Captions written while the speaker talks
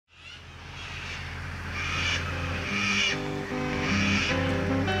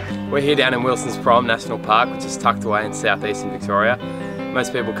We're here down in Wilson's Prom National Park, which is tucked away in southeastern Victoria.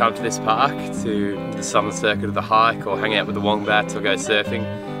 Most people come to this park to the southern circuit of the hike or hang out with the wombats or go surfing,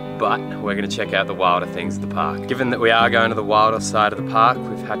 but we're going to check out the wilder things at the park. Given that we are going to the wilder side of the park,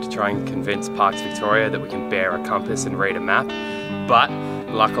 we've had to try and convince Parks Victoria that we can bear a compass and read a map, but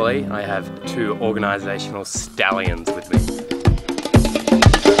luckily I have two organisational stallions with me.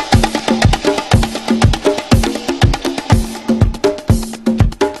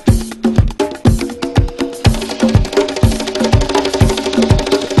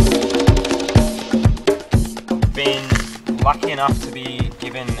 Lucky enough to be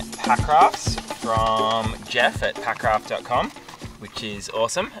given packrafts from Geoff at packraft.com, which is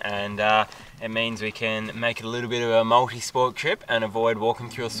awesome, and it means we can make it a little bit of a multi-sport trip and avoid walking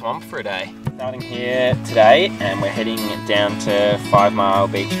through a swamp for a day. Starting here today, and we're heading down to 5 Mile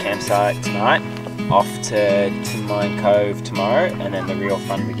Beach campsite tonight, off to Tin Cove tomorrow, and then the real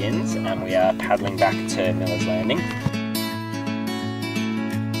fun begins, and we are paddling back to Miller's Landing.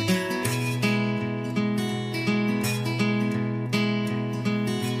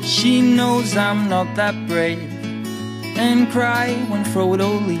 She knows I'm not that brave and cry when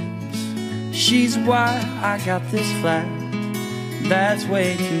Frodo leaves. She's why I got this flag that's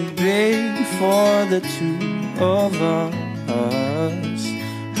way too big for the two of us.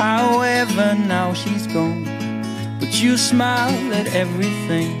 However, now she's gone, but you smile at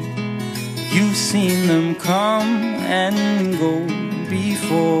everything. You've seen them come and go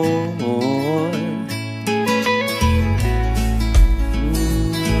before.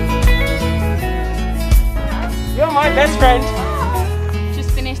 You're my best friend. Just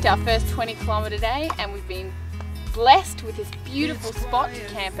finished our first 20-kilometre day, and we've been blessed with this beautiful spot to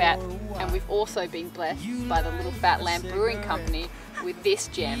camp out, and we've also been blessed by the Little Fat Lamb Brewing Company with this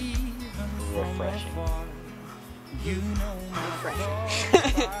gem. Refreshing.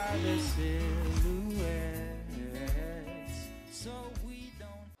 Refreshing.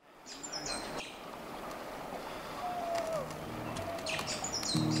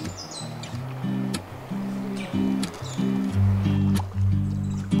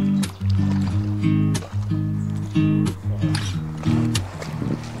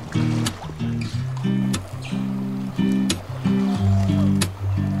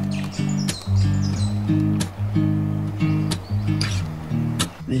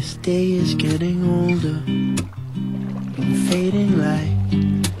 This day is getting older and fading light.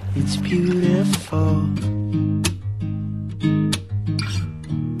 It's beautiful.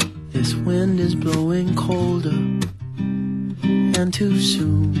 This wind is blowing colder, and too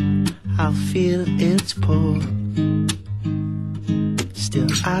soon I'll feel its pull. Still,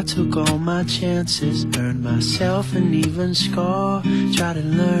 I took all my chances, earned myself an even score. Try to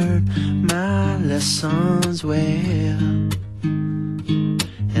learn my lessons well.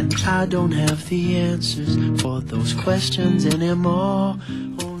 And I don't have the answers for those questions anymore.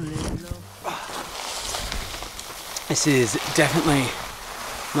 This is definitely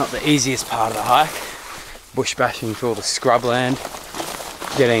not the easiest part of the hike. Bush bashing through all the scrubland,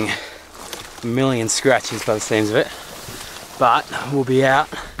 getting a million scratches by the seams of it. But we'll be out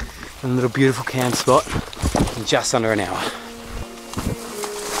in a little beautiful camp spot in just under an hour.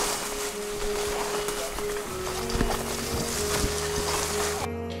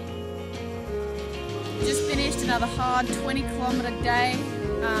 Just finished another hard 20-kilometre day.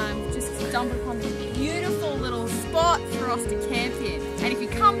 Just stumbled upon this beautiful little spot for us to camp in. And if you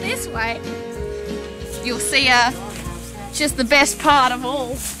come this way, you'll see just the best part of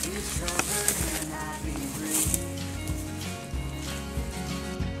all.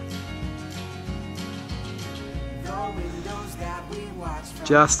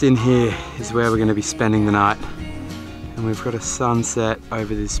 Just in here is where we're going to be spending the night, and we've got a sunset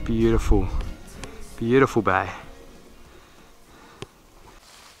over this beautiful, beautiful bay.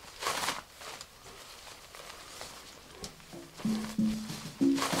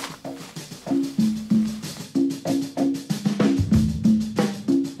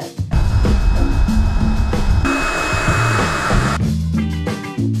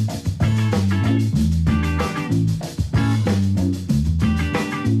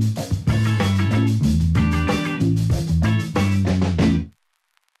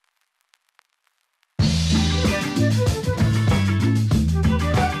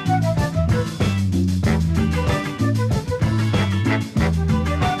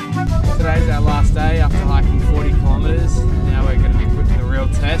 Today's our last day after hiking 40 kilometres. Now we're going to be put to the real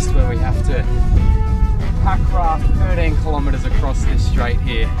test where we have to pack raft 13 kilometres across this strait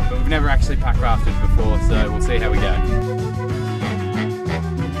here. But we've never actually pack rafted before, so we'll see how we go.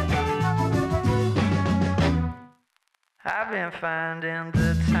 I've been finding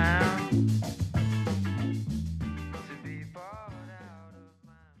the time to be bored out of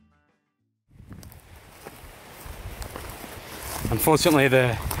my mind. Unfortunately,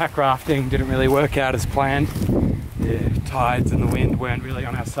 the pack rafting didn't really work out as planned. The tides and the wind weren't really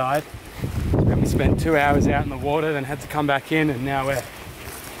on our side. So we spent 2 hours out in the water, then had to come back in, and now we're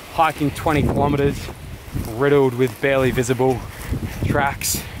hiking 20 kilometers, riddled with barely visible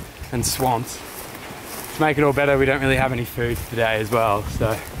tracks and swamps. To make it all better, we don't really have any food today as well,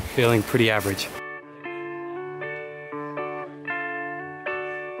 so feeling pretty average.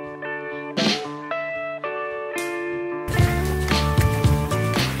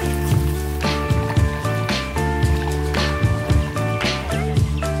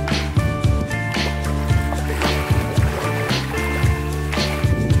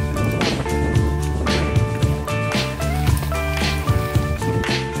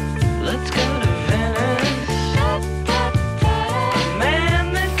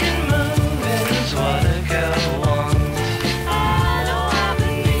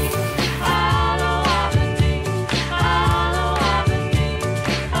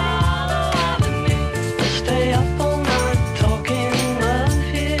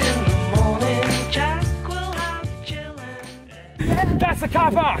 That's the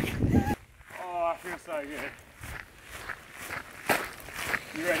car park! Oh, I feel so good.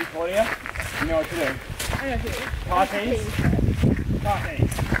 You ready, Claudia? You know what to do. I know what to do. Parties?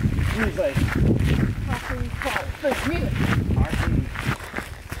 Parties. Music. First music. Parties.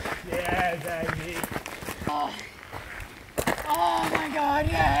 Yeah, baby. Oh my god,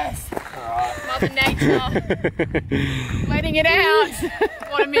 yes! Alright. Mother Nature. Letting it out.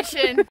 What a mission.